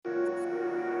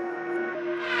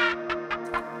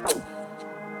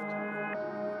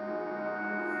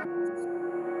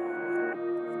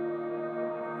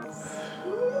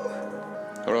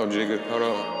Jigga, hold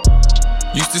on.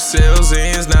 Used to sell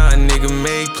Zans, now a nigga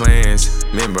make plans.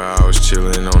 Remember I was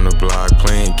chillin' on the block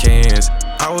playing cans.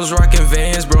 I was rockin'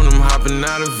 Vans, bro, them hopping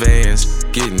out of vans.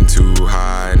 Getting too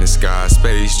high in the sky,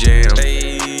 Space Jam.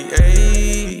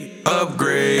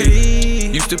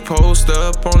 Upgrade. Used to post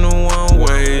up on the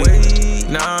one-way.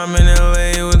 Now I'm in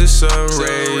LA with the sun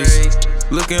rays.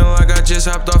 Looking like I just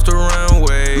hopped off the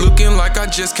runway. Looking like I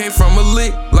just came from a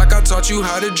lick. Like I taught you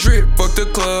how to drip. Fuck the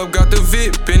club, got the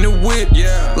VIP in the whip.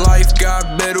 Yeah. Life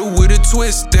got better with a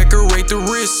twist. Decorate the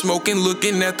wrist. Smoking,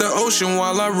 looking at the ocean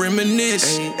while I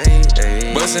reminisce.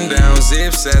 Bustin' down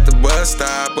zips at the bus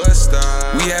stop.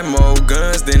 We had more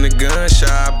guns than the gun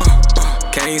shop.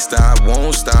 Can't stop,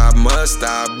 won't stop, must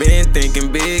stop. Been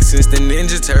thinking big since the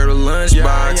Ninja Turtle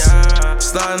lunchbox.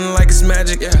 Sliding like it's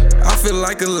magic, I feel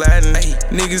like Aladdin.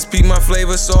 Niggas peep my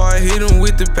flavor, so I hit them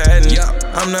with the patent.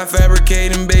 I'm not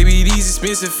fabricating, baby, these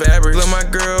expensive fabrics. Love my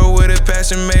girl with a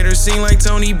passion, made her sing like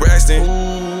Tony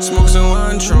Braxton. Smoke some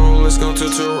Lantron, let's go to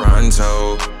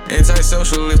Toronto.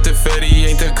 Antisocial if the Fetty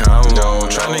ain't the combo.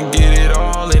 Tryna get it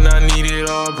all and I need it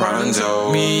all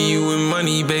pronto. Me and you and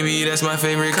money, baby, that's my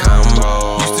favorite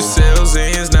combo. Used to sell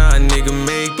Zans, now a nigga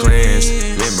make plans.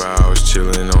 Remember I was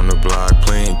chillin' on the block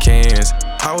playing cans.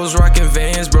 I was rockin'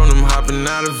 Vans, bro, them hopping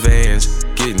out of vans.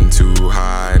 Getting too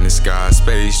high in the sky,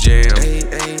 Space Jam.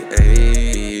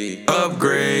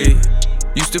 Upgrade.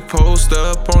 Used to post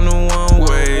up on the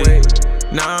one-way.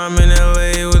 Now I'm in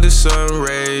LA with the sun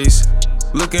rays.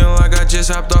 Looking like I just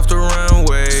hopped off the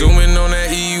runway. Zooming on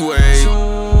that E-way.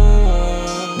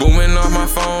 Booming off my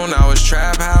phone, I was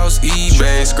trap house,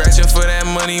 eBay. Scratching for that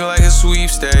money like a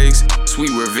sweepstakes.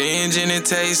 Sweet revenge and it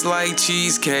tastes like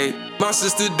cheesecake. My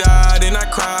sister died and I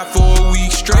cried for a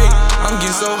week straight. I'm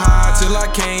getting so high till I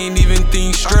can't even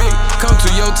think straight. Come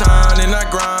to your town and I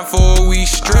grind for a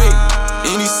week straight.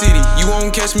 Any city, you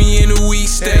won't catch me in a weak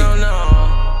state.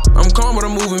 I'm calm but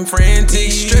I'm moving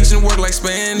frantic. Stretching work like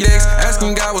spandex.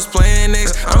 Asking God what's playing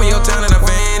next. I'm in your town and I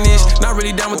vanish. Not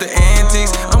really down with the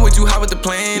antics. I'm way too high with the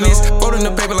plan is. Folding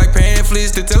the paper like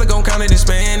pamphlets. The teller gon' count it in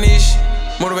Spanish.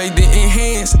 Motivate the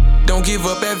enhance. Don't give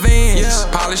up advance.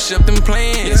 Polish up them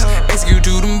plans. Execute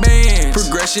to them bands.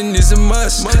 Progression is a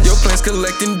must. Your plans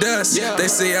collecting dust. They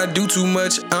say I do too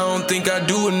much. I don't think I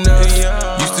do enough.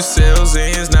 Used to sell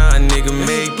Zans, now a nigga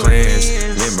make plans.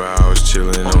 Remember I was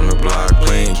chillin' on the block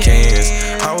playing cans.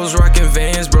 I was rockin'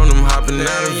 Vans, bro, them hopping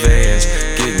out of vans.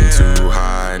 Getting too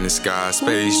high in the sky,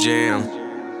 Space Jam.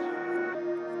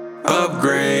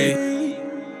 Upgrade.